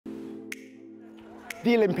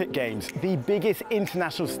The Olympic Games, the biggest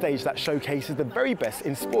international stage that showcases the very best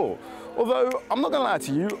in sport. Although, I'm not gonna lie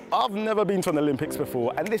to you, I've never been to an Olympics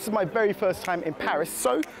before, and this is my very first time in Paris,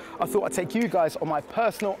 so I thought I'd take you guys on my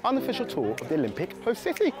personal, unofficial tour of the Olympic host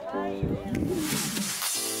city.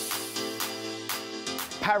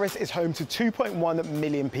 Paris is home to 2.1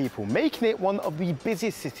 million people, making it one of the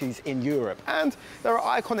busiest cities in Europe, and there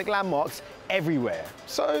are iconic landmarks everywhere.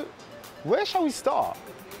 So, where shall we start?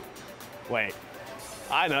 Wait.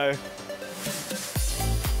 I know.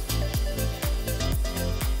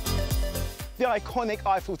 The iconic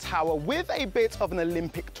Eiffel Tower with a bit of an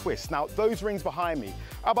Olympic twist. Now, those rings behind me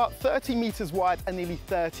are about 30 meters wide and nearly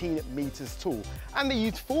 13 meters tall. And they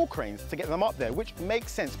used 4 cranes to get them up there, which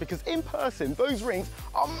makes sense because in person, those rings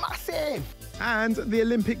are massive. And the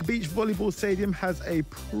Olympic Beach Volleyball Stadium has a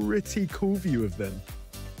pretty cool view of them.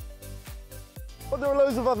 But there are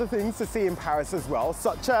loads of other things to see in Paris as well,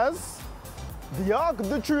 such as the Arc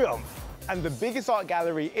de Triomphe, and the biggest art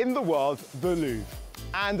gallery in the world, the Louvre,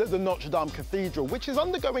 and the Notre Dame Cathedral, which is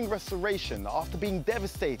undergoing restoration after being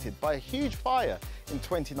devastated by a huge fire in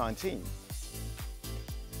 2019.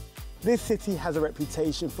 This city has a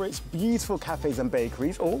reputation for its beautiful cafes and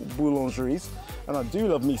bakeries, or boulangeries, and I do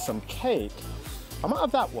love me some cake. I might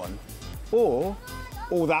have that one, or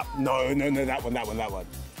that, no, that one.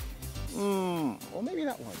 Or maybe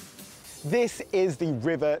that one. This is the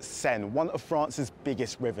River Seine, one of France's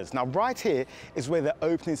biggest rivers. Now, right here is where the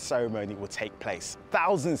opening ceremony will take place.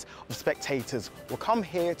 Thousands of spectators will come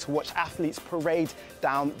here to watch athletes parade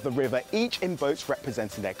down the river, each in boats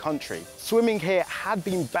representing their country. Swimming here had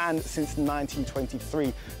been banned since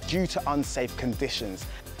 1923 due to unsafe conditions.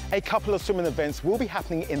 A couple of swimming events will be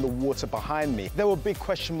happening in the water behind me. There were big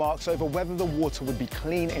question marks over whether the water would be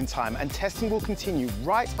clean in time, and testing will continue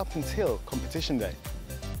right up until competition day.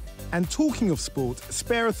 And talking of sport,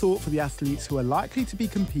 spare a thought for the athletes who are likely to be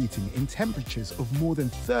competing in temperatures of more than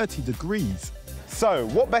 30 degrees. So,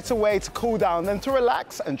 what better way to cool down than to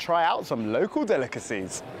relax and try out some local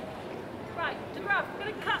delicacies? Right, De-Graft, we're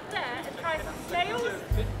going to cut there and try some snails.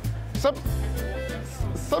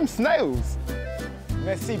 Some snails?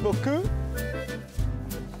 Merci beaucoup.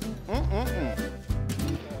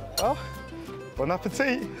 Oh, bon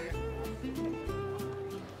appetit.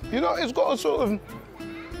 You know, it's got a sort of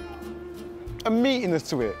a meatiness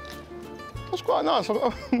to it. That's quite nice.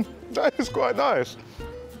 That is quite nice.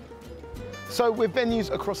 So with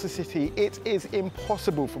venues across the city, it is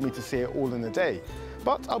impossible for me to see it all in a day.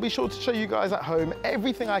 But I'll be sure to show you guys at home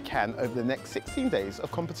everything I can over the next 16 days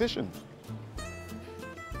of competition.